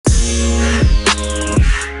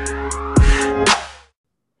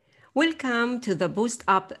Welcome to the Boost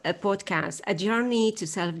Up podcast, a journey to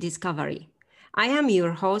self-discovery. I am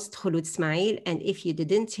your host, Khulud Ismail, and if you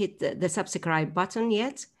didn't hit the subscribe button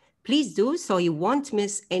yet, please do so you won't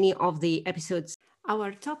miss any of the episodes.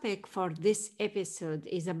 Our topic for this episode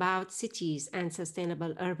is about cities and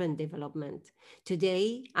sustainable urban development.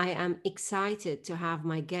 Today, I am excited to have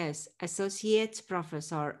my guest, Associate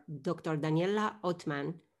Professor Dr. Daniela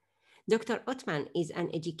Othman. Dr. Othman is an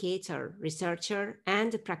educator, researcher,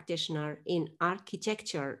 and a practitioner in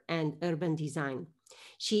architecture and urban design.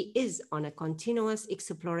 She is on a continuous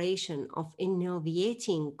exploration of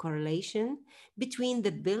innovating correlation between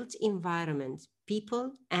the built environment,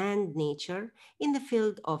 people, and nature in the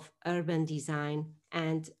field of urban design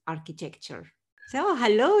and architecture. So,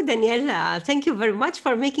 hello, Daniela. Thank you very much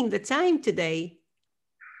for making the time today.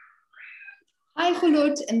 Hi,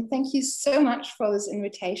 Khulud, and thank you so much for this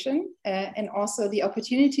invitation and also the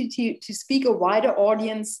opportunity to speak a wider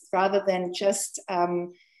audience rather than just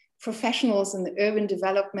professionals in the urban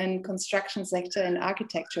development, construction sector, and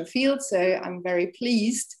architecture field. So I'm very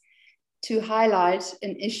pleased to highlight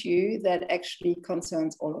an issue that actually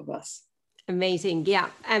concerns all of us. Amazing. Yeah,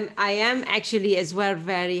 I am actually as well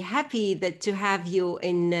very happy to have you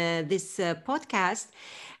in this podcast.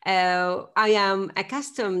 I am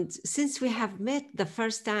accustomed, since we have met the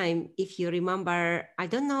first time, if you remember, I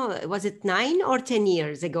don't know, was it 9 or 10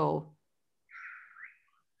 years ago?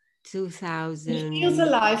 2000. It feels a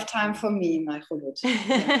lifetime for me, my Khulud.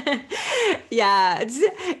 Yeah,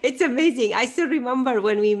 it's amazing. I still remember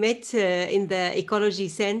when we met in the Ecology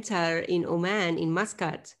Center in Oman, in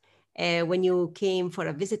Muscat. When you came for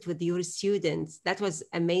a visit with your students. That was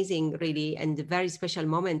amazing, really, and a very special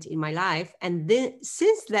moment in my life. And then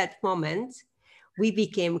since that moment, we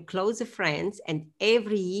became close friends. And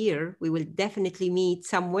every year we will definitely meet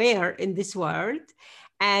somewhere in this world.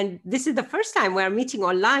 And this is the first time we're meeting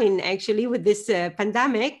online, actually, with this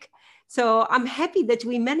pandemic. So I'm happy that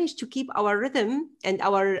we managed to keep our rhythm and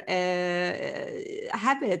our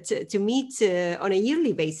habit to meet on a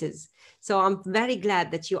yearly basis. So I'm very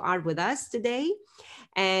glad that you are with us today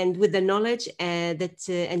and with the knowledge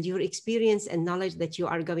and your experience and knowledge that you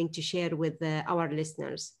are going to share with our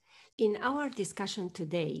listeners. In our discussion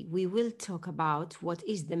today, we will talk about what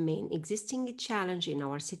is the main existing challenge in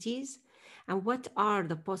our cities and what are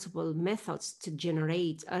the possible methods to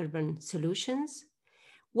generate urban solutions.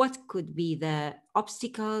 What could be the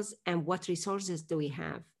obstacles and what resources do we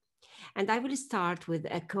have? And I will start with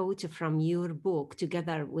a quote from your book,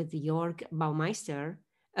 together with Jörg Baumeister,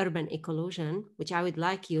 Urban Ecolosion, which I would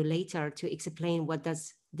like you later to explain what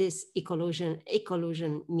does this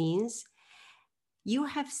ecolosion means. You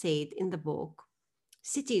have said in the book,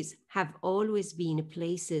 cities have always been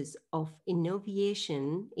places of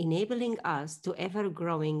innovation, enabling us to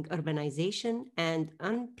ever-growing urbanization and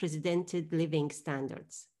unprecedented living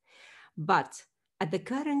standards. But at the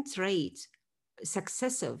current rate,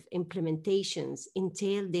 successive implementations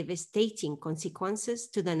entail devastating consequences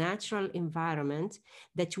to the natural environment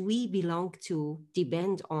that we belong to,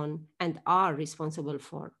 depend on, and are responsible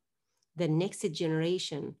for. The next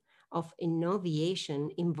generation of innovation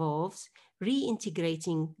involves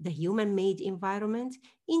reintegrating the human-made environment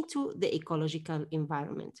into the ecological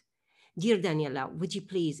environment. Dear Daniela, would you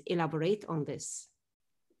please elaborate on this?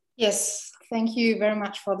 Yes, thank you very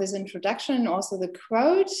much for this introduction and also the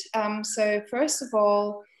quote. So first of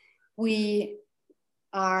all, we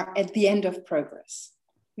are at the end of progress.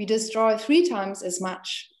 We destroy 3 times as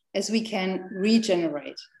much as we can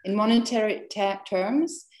regenerate. In monetary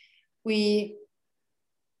terms, we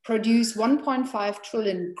produce 1.5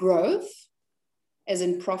 trillion growth, as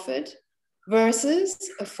in profit, versus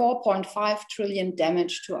a 4.5 trillion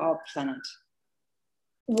damage to our planet.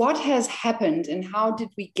 What has happened and how did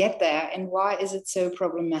we get there and why is it so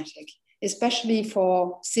problematic, especially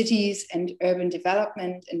for cities and urban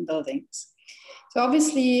development and buildings? So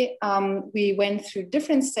obviously we went through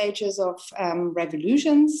different stages of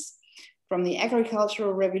revolutions. From the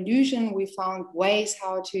agricultural revolution, we found ways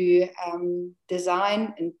how to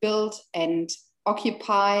design and build and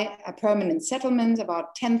occupy a permanent settlement.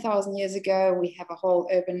 About 10,000 years ago, we have a whole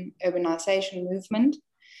urbanization movement.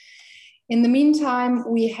 In the meantime,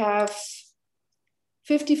 we have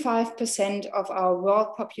 55% of our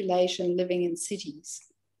world population living in cities,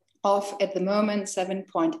 of at the moment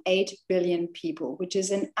 7.8 billion people, which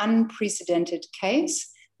is an unprecedented case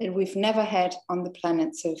that we've never had on the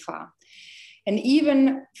planet so far. And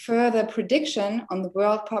even further prediction on the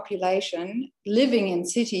world population living in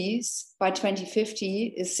cities by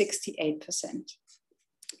 2050 is 68%.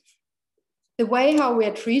 The way how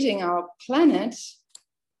we're treating our planet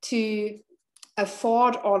to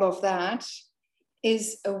afford all of that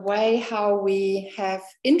is a way how we have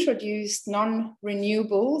introduced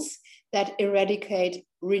non-renewables that eradicate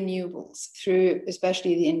renewables through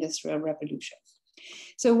especially the Industrial Revolution.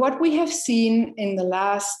 So what we have seen in the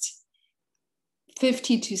last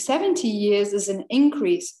 50 to 70 years is an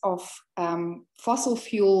increase of fossil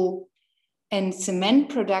fuel and cement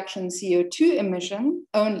production CO2 emission,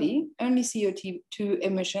 only CO2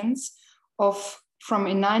 emissions of from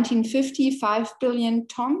in 1950, 5 billion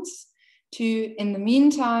tons to, in the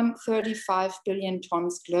meantime, 35 billion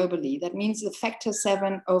tons globally. That means a factor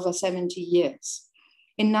 7 over 70 years.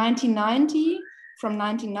 In 1990, from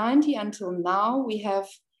 1990 until now, we have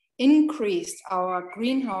increased our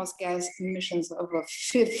greenhouse gas emissions over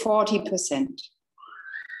 40%.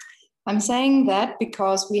 I'm saying that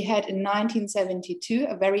because we had in 1972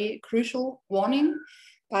 a very crucial warning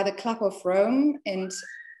by the Club of Rome and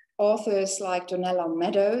authors like Donella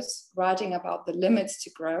Meadows writing about the limits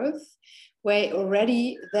to growth, where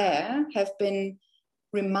already there have been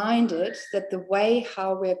reminded that the way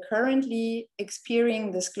how we're currently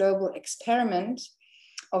experiencing this global experiment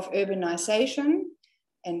of urbanization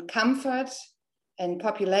and comfort and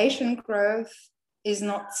population growth is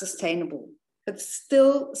not sustainable. But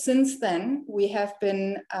still, since then, we have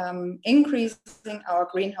been increasing our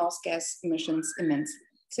greenhouse gas emissions immensely.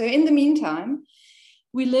 So in the meantime,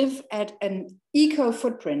 we live at an eco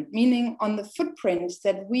footprint, meaning on the footprint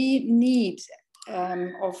that we need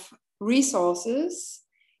of resources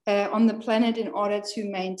on the planet in order to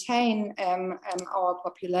maintain our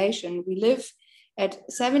population. We live at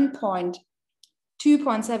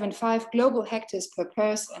 2.75 global hectares per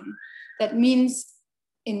person. That means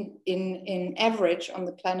in average on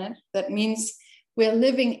the planet, that means we're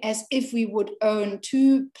living as if we would own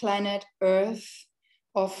 2 planet Earth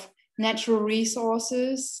of natural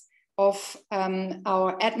resources, of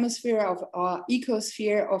our atmosphere, of our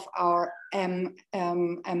ecosphere, of our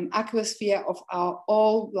aquasphere, of our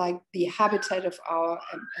all like the habitat of our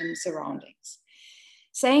surroundings.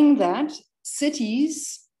 Saying that,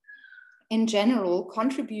 cities in general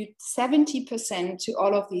contribute 70% to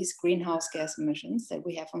all of these greenhouse gas emissions that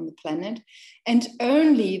we have on the planet, and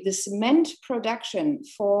only the cement production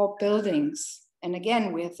for buildings, and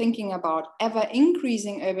again, we're thinking about ever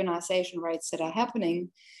increasing urbanization rates that are happening,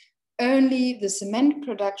 only the cement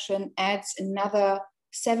production adds another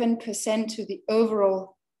 7% to the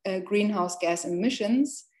overall greenhouse gas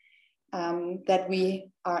emissions that we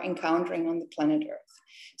are encountering on the planet Earth.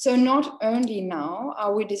 So not only now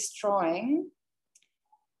are we destroying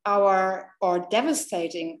or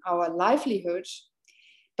devastating our livelihood,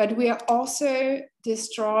 but we are also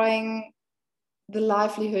destroying the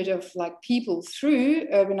livelihood of like people through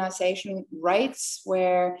urbanization rates,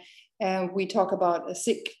 where we talk about a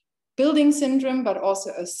sick building syndrome, but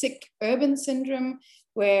also a sick urban syndrome,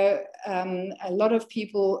 where a lot of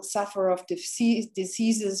people suffer of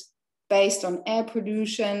diseases based on air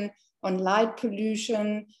pollution, on light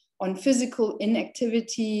pollution, on physical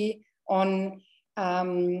inactivity, on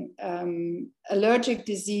allergic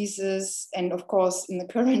diseases, and of course, in the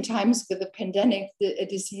current times with the pandemic, the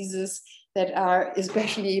diseases that are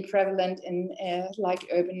especially prevalent in like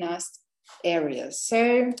urbanized areas.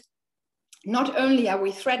 So not only are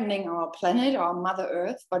we threatening our planet, our Mother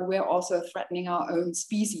Earth, but we're also threatening our own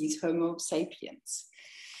species, Homo sapiens.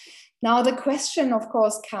 Now, the question, of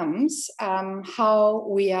course, comes how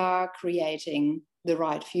we are creating the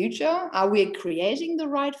right future. Are we creating the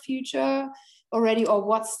right future already, or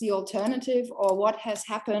what's the alternative, or what has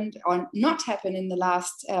happened or not happened in the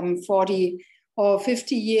last 40 or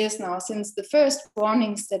 50 years now since the first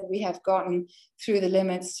warnings that we have gotten through the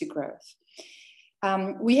limits to growth?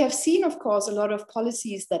 We have seen, of course, a lot of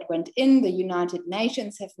policies that went in. The United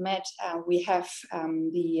Nations have met. We have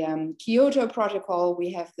the Kyoto Protocol.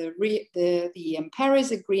 We have the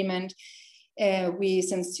Paris Agreement. We,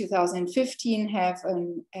 since 2015, have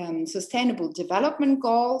sustainable development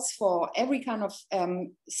goals for every kind of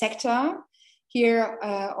sector here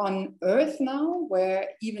on Earth now, where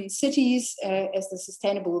even cities, as the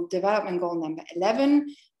Sustainable Development Goal number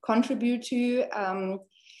 11, contribute to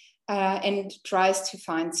and tries to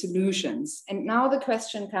find solutions. And now the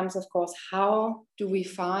question comes, of course, how do we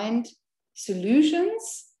find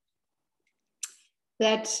solutions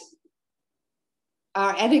that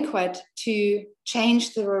are adequate to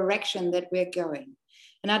change the direction that we're going?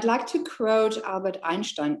 And I'd like to quote Albert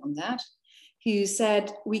Einstein on that, who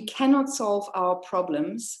said, "We cannot solve our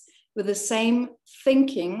problems with the same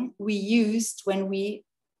thinking we used when we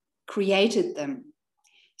created them."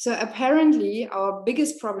 So apparently our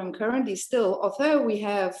biggest problem currently still, although we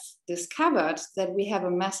have discovered that we have a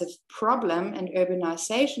massive problem, and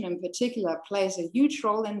urbanization in particular plays a huge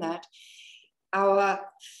role in that, our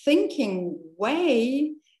thinking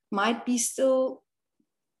way might be still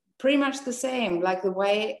pretty much the same, like the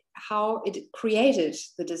way how it created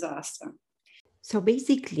the disaster. So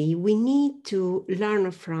basically, we need to learn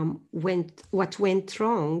from what went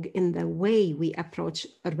wrong in the way we approach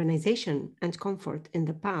urbanization and comfort in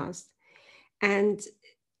the past, and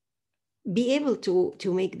be able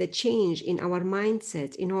to make the change in our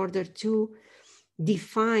mindset in order to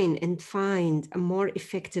define and find a more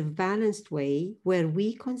effective, balanced way where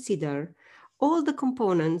we consider all the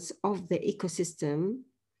components of the ecosystem,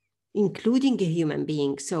 including a human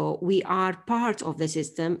being. So we are part of the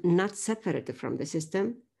system, not separated from the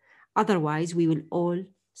system. Otherwise, we will all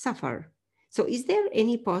suffer. So is there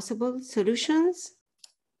any possible solutions?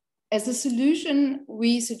 As a solution,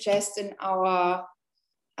 we suggest in our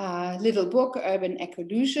little book, Urban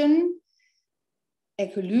Ecolution,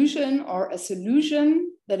 or a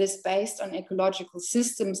solution that is based on ecological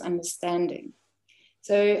systems understanding.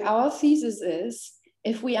 So our thesis is,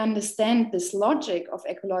 if we understand this logic of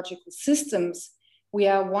ecological systems, we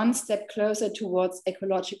are one step closer towards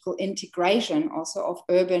ecological integration also of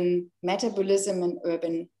urban metabolism and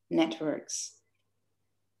urban networks.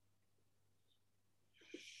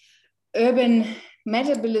 Urban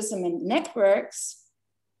metabolism and networks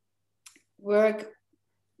work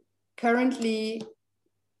currently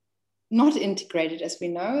not integrated, as we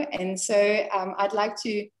know. And so I'd like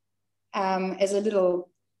to, as a little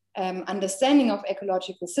understanding of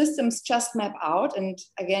ecological systems, just map out. And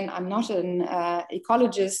again, I'm not an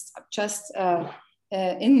ecologist, I'm just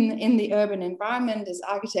in the urban environment as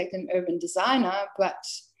architect and urban designer, but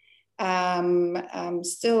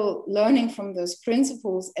still learning from those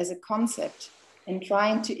principles as a concept and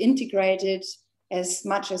trying to integrate it as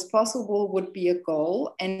much as possible would be a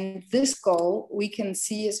goal. And this goal we can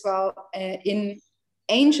see as well in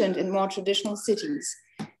ancient and more traditional cities.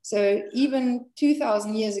 So even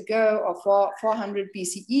 2000 years ago, or 400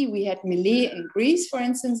 BCE, we had Mylae in Greece, for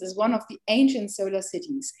instance, as one of the ancient solar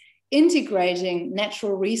cities, integrating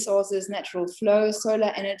natural resources, natural flows,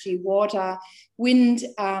 solar energy, water, wind,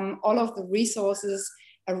 all of the resources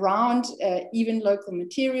around even local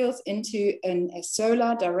materials into a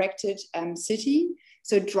solar directed city.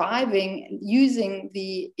 So using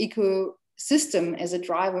the ecosystem as a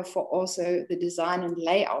driver for also the design and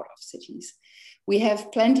layout of cities. We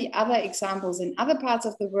have plenty other examples in other parts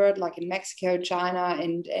of the world, like in Mexico, China,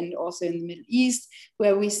 and also in the Middle East,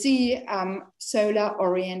 where we see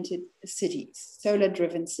solar-oriented cities,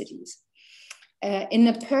 solar-driven cities. In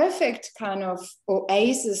a perfect kind of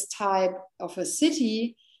oasis type of a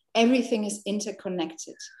city, everything is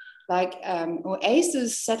interconnected. Like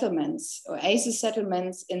oasis settlements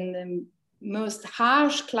in the most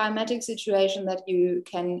harsh climatic situation that you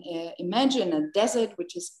can imagine, a desert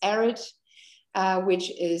which is arid, which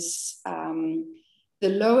is the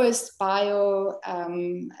lowest bio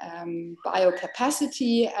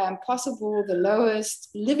capacity possible, the lowest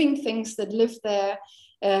living things that live there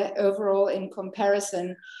overall in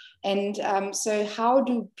comparison. And so how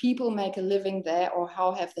do people make a living there, or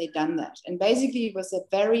how have they done that? And basically it was a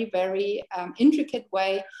very, very intricate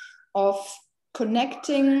way of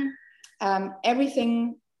connecting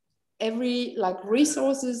everything, every like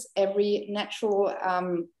resources, every natural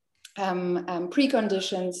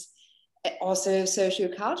preconditions, also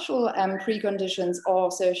sociocultural preconditions or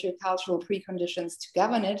sociocultural preconditions to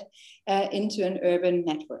govern it into an urban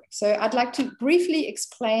network. So I'd like to briefly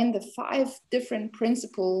explain the 5 different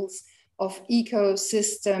principles of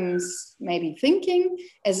ecosystems, maybe thinking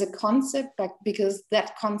as a concept, but because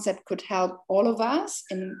that concept could help all of us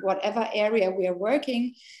in whatever area we are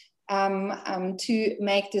working to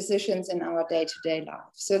make decisions in our day-to-day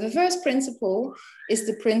life. So the first principle is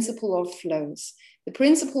the principle of flows. The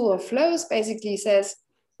principle of flows basically says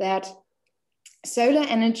that solar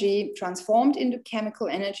energy transformed into chemical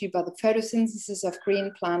energy by the photosynthesis of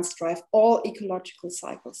green plants drive all ecological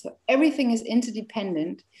cycles. So everything is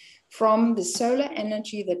interdependent from the solar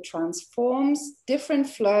energy that transforms different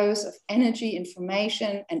flows of energy,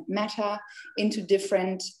 information, and matter into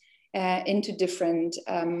different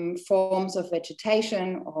forms of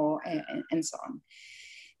vegetation and so on.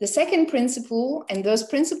 The second principle, and those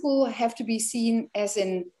principles have to be seen as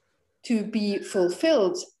in to be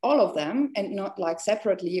fulfilled, all of them, and not like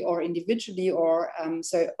separately or individually, or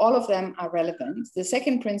so all of them are relevant. The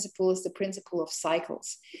second principle is the principle of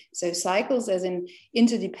cycles. So cycles as in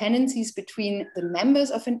interdependencies between the members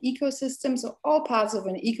of an ecosystem. So all parts of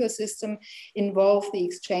an ecosystem involve the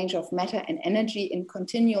exchange of matter and energy in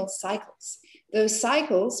continual cycles. Those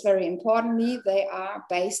cycles, very importantly, they are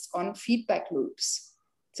based on feedback loops.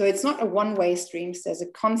 So it's not a one-way stream. There's a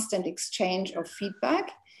constant exchange of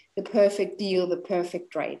feedback the perfect deal, the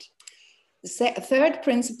perfect rate. The third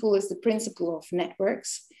principle is the principle of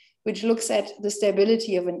networks, which looks at the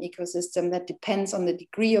stability of an ecosystem that depends on the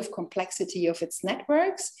degree of complexity of its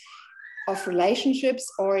networks, of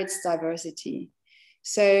relationships, or its diversity.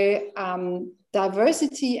 So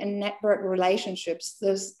diversity and network relationships,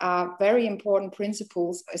 those are very important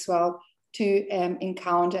principles as well to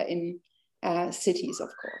encounter in cities, of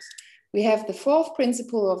course. We have the fourth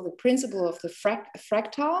principle of the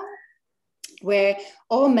fractal, where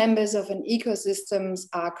all members of an ecosystem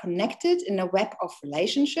are connected in a web of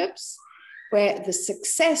relationships, where the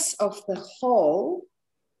success of the whole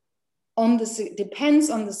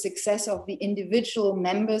depends on the success of the individual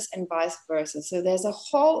members and vice versa. So there's a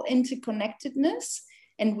whole interconnectedness,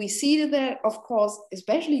 and we see that, of course,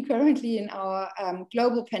 especially currently in our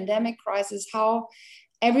global pandemic crisis, how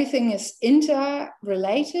everything is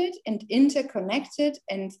interrelated and interconnected,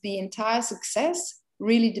 and the entire success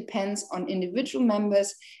really depends on individual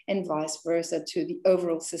members and vice versa to the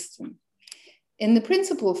overall system. In the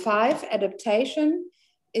principle 5, adaptation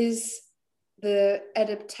is the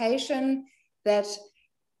adaptation that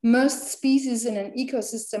most species in an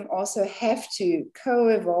ecosystem also have to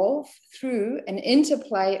co-evolve through an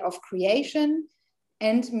interplay of creation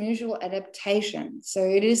and mutual adaptation. So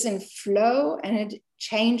it is in flow and it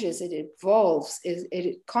changes, it evolves,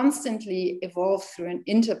 it constantly evolves through an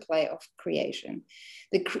interplay of creation.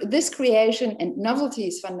 This creation and novelty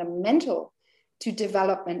is fundamental to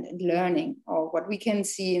development and learning, or what we can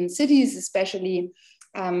see in cities, especially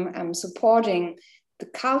supporting the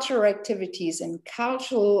cultural activities and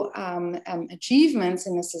cultural achievements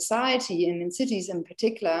in a society and in cities in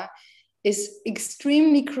particular, is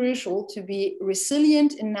extremely crucial to be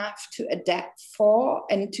resilient enough to adapt for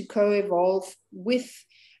and to co-evolve with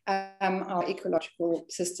our ecological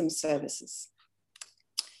system services.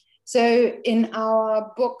 So in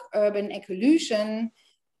our book, Urban Ecolution,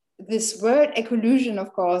 this word ecolution,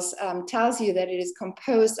 of course, tells you that it is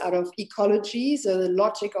composed out of ecology, so the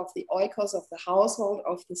logic of the oikos, of the household,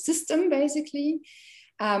 of the system, basically,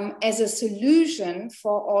 as a solution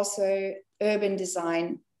for also urban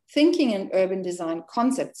design thinking and urban design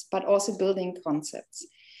concepts, but also building concepts.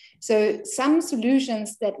 So some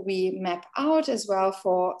solutions that we map out as well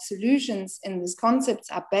for solutions in these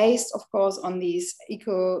concepts are based, of course, on these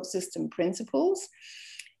ecosystem principles.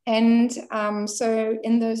 And so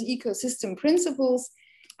in those ecosystem principles,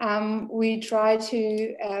 we try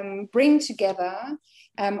to bring together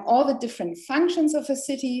all the different functions of a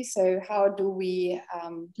city. So how do we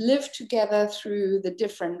live together through the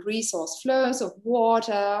different resource flows of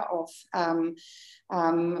water, of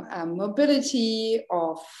mobility,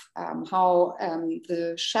 of how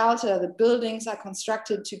the shelter, the buildings are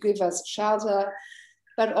constructed to give us shelter,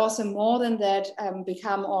 but also more than that,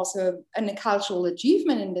 become also a cultural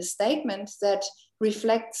achievement in the statement that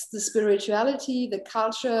reflects the spirituality, the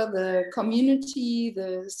culture, the community,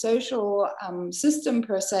 the social system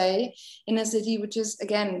per se in a city, which is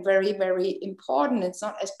again very, very important. It's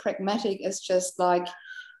not as pragmatic as just like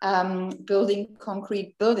building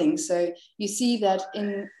concrete buildings. So you see that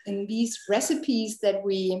in these recipes that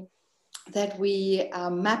we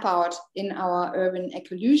map out in our urban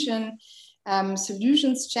ecolution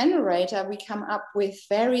solutions generator, we come up with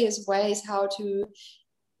various ways how to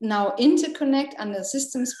now interconnect under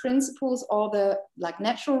systems principles all the like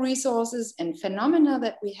natural resources and phenomena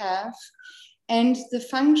that we have, and the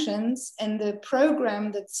functions and the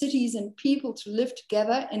program that cities and people to live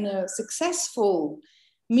together in a successful,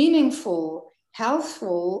 meaningful,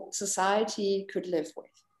 healthful society could live with.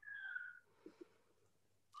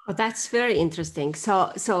 Oh, that's very interesting.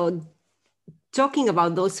 So talking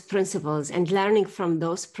about those principles and learning from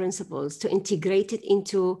those principles to integrate it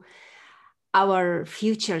into our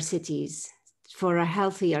future cities, for a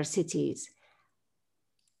healthier cities,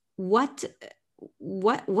 what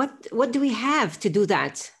do we have to do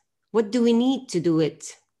that? What do we need to do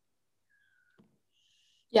it?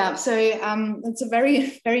 Yeah, so it's a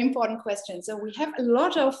very, very important question. So we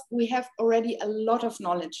have already a lot of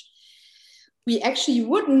knowledge. We actually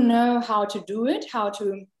wouldn't know how to do it, how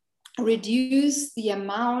to reduce the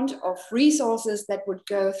amount of resources that would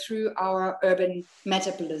go through our urban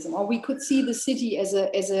metabolism, or we could see the city as a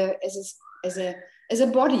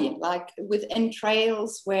body, like with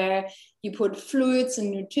entrails, where you put fluids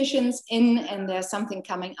and nutritions in, and there's something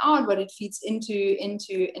coming out, but it feeds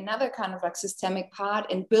into another kind of like systemic part.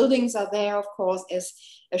 And buildings are there, of course, as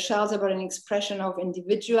a shelter, but an expression of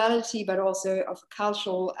individuality, but also of a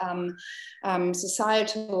cultural,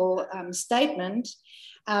 societal statement.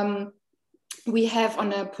 We have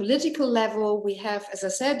on a political level, we have, as I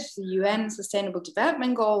said, the UN Sustainable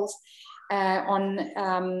Development Goals,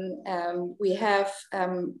 We have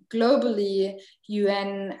globally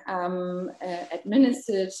UN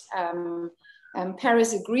administered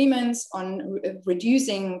Paris agreements on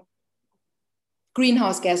reducing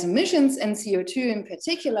greenhouse gas emissions and CO2 in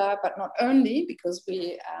particular, but not only, because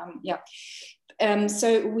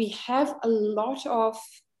so we have a lot of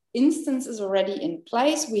instances already in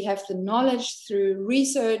place. We have the knowledge through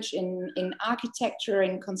research in architecture,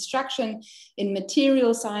 in construction, in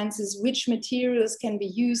material sciences, which materials can be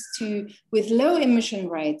used with low emission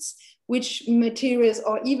rates, which materials,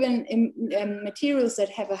 or even materials that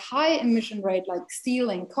have a high emission rate like steel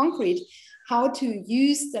and concrete, how to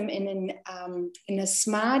use them in a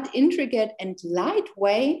smart, intricate, and light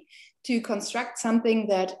way to construct something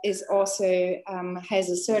that is also has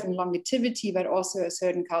a certain longevity, but also a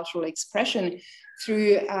certain cultural expression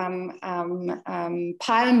through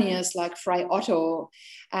pioneers like Frei Otto,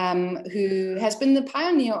 who has been the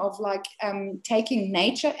pioneer of taking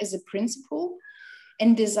nature as a principle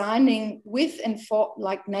and designing with and for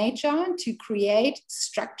nature to create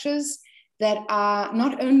structures that are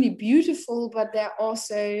not only beautiful, but they're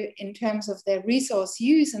also, in terms of their resource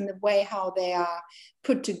use and the way how they are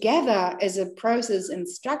put together as a process and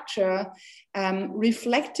structure,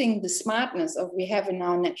 reflecting the smartness of we have in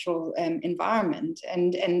our natural environment,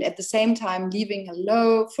 and at the same time leaving a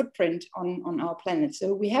low footprint on our planet.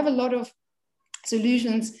 So we have a lot of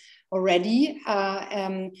solutions already.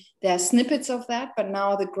 There are snippets of that, but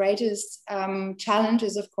now the greatest challenge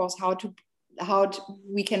is, of course, how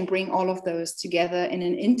we can bring all of those together in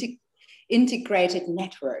an integrated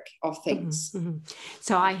network of things. Mm-hmm.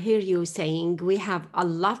 So I hear you saying we have a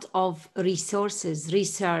lot of research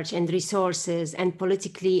and resources, and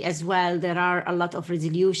politically as well, there are a lot of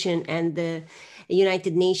resolution and the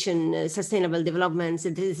United Nations Sustainable Development,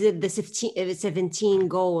 the 17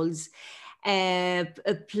 goals.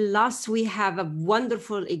 Plus we have a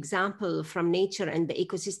wonderful example from nature and the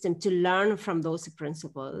ecosystem to learn from those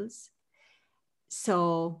principles.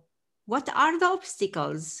 So what are the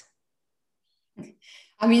obstacles?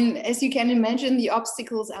 I mean, as you can imagine, the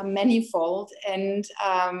obstacles are manifold. And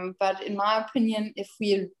but in my opinion, if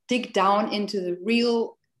we dig down into the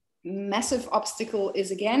real massive obstacle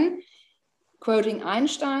is, again, quoting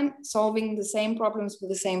Einstein, solving the same problems with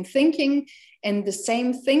the same thinking, and the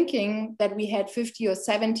same thinking that we had 50 or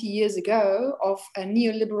 70 years ago of a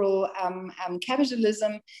neoliberal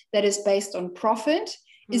capitalism that is based on profit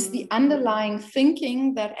is the underlying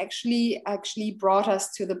thinking that actually brought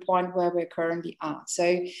us to the point where we currently are.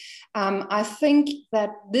 So I think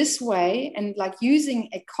that this way, and using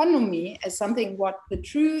economy as something, what the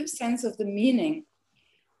true sense of the meaning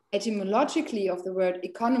etymologically of the word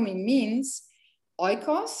economy means,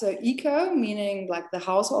 oikos, so eco, meaning the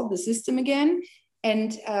household, the system again,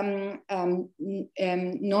 and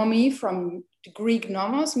nomi from the Greek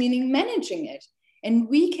nomos, meaning managing it. And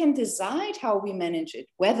we can decide how we manage it,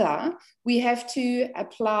 whether we have to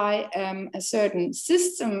apply a certain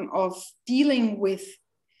system of dealing with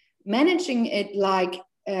managing it like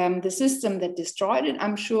the system that destroyed it.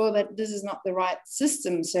 I'm sure that this is not the right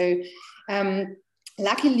system. So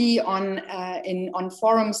luckily on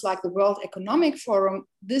forums like the World Economic Forum,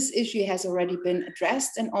 this issue has already been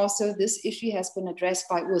addressed. And also this issue has been addressed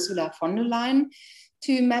by Ursula von der Leyen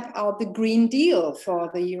to map out the Green Deal for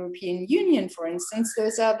the European Union, for instance.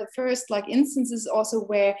 Those are the first instances also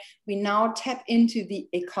where we now tap into the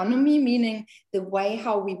economy, meaning the way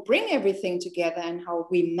how we bring everything together and how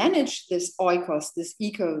we manage this oikos, this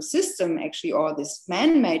ecosystem actually, or this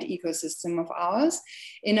man-made ecosystem of ours,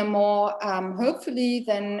 in a more, hopefully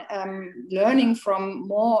then learning from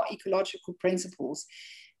more ecological principles.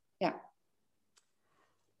 Yeah.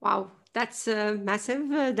 Wow. That's massive,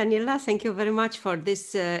 Daniela. Thank you very much for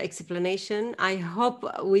this explanation. I hope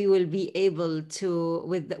we will be able to,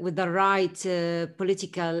 with the right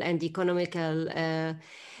political and economical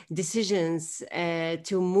decisions,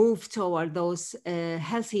 to move toward those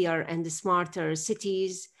healthier and smarter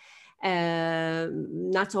cities,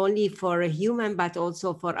 not only for a human, but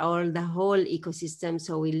also for the whole ecosystem.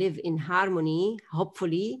 So we live in harmony,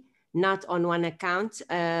 hopefully, not on one account,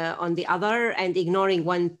 on the other, and ignoring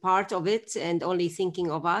one part of it and only thinking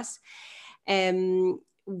of us. One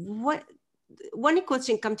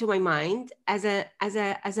question come to my mind as a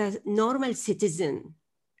normal citizen.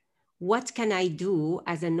 What can I do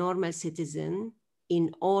as a normal citizen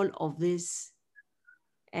in all of this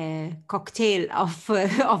cocktail of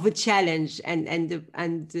a challenge?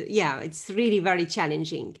 And yeah, it's really very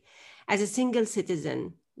challenging. As a single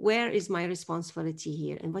citizen, where is my responsibility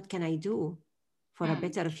here, and what can I do for a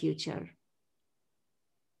better future?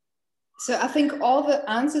 So I think all the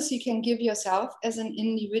answers you can give yourself as an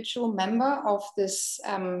individual member of this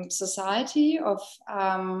society, of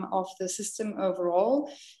the system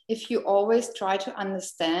overall, if you always try to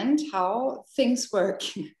understand how things work.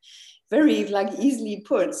 Very like easily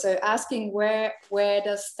put. So asking where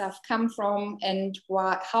does stuff come from, and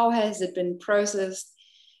how has it been processed?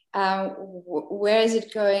 Where is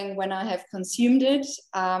it going when I have consumed it?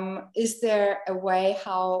 Is there a way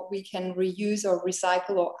how we can reuse or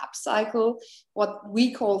recycle or upcycle what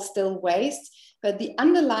we call still waste? But the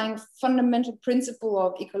underlying fundamental principle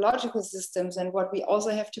of ecological systems, and what we also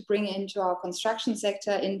have to bring into our construction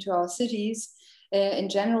sector, into our cities in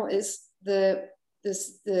general, is the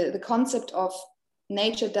concept of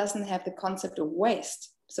nature doesn't have the concept of waste.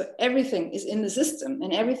 So everything is in the system,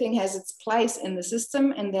 and everything has its place in the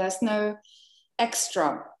system, and there's no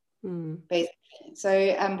extra, basically.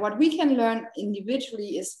 So what we can learn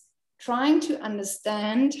individually is trying to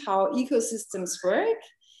understand how ecosystems work,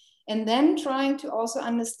 and then trying to also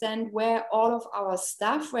understand where all of our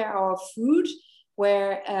stuff, where our food,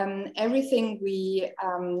 where everything we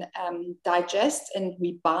digest and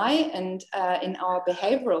we buy, and in our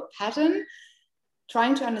behavioral pattern,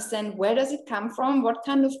 trying to understand where does it come from, what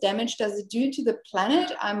kind of damage does it do to the planet,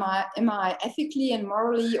 am I ethically and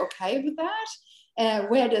morally okay with that,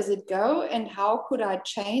 where does it go, and how could I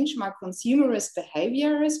change my consumerist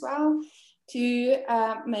behavior as well to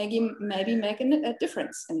maybe make a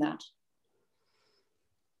difference in that.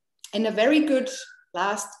 And a very good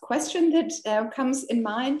last question that comes in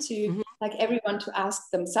mind to like everyone to ask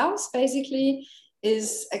themselves basically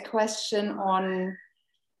is a question on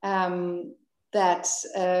that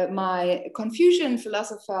my Confucian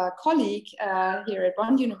philosopher colleague here at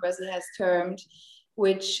Bond University has termed,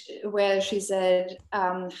 where she said,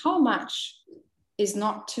 how much is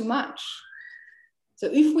not too much? So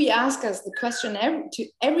if we ask us the question to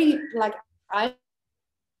every like item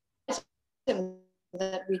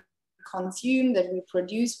that we consume, that we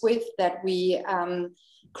produce with, that we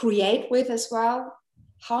create with as well,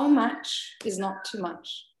 how much is not too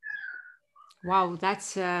much? Wow,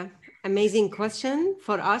 that's an amazing question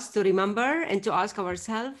for us to remember and to ask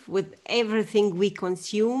ourselves with everything we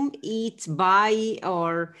consume, eat, buy,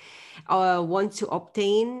 or want to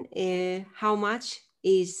obtain. How much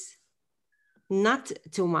is not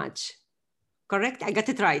too much? Correct? I got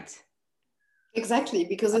it right. Exactly,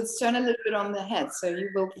 because it's turned a little bit on the head. So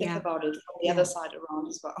you will think about it from the other side around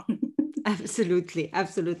as well. Absolutely.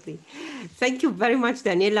 Absolutely. Thank you very much,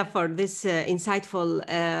 Daniela, for this insightful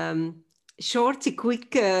short,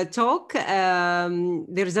 quick talk.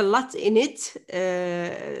 There's a lot in it,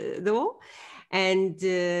 though, and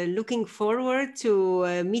looking forward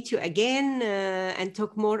to meet you again and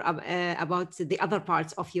talk more about the other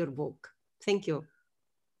parts of your book. Thank you.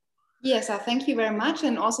 Yes, I thank you very much.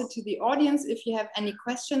 And also to the audience, if you have any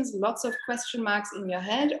questions, lots of question marks in your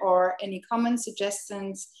head, or any comments,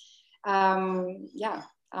 suggestions, I'm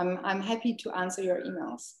happy to answer your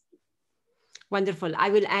emails. Wonderful. I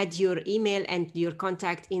will add your email and your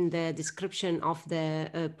contact in the description of the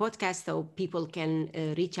podcast, so people can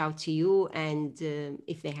reach out to you and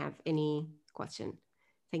if they have any question.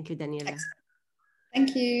 Thank you, Daniela. Excellent.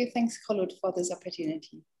 Thank you. Thanks, Khulud, for this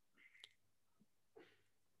opportunity.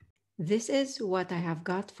 This is what I have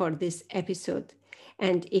got for this episode.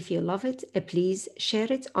 And if you love it, please share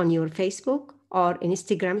it on your Facebook or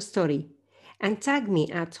Instagram story and tag me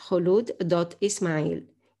at khulud.ismail.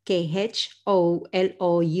 KHOLOUD.ISMAIL.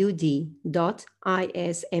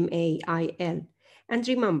 And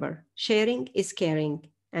remember, sharing is caring.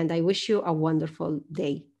 And I wish you a wonderful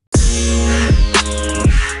day.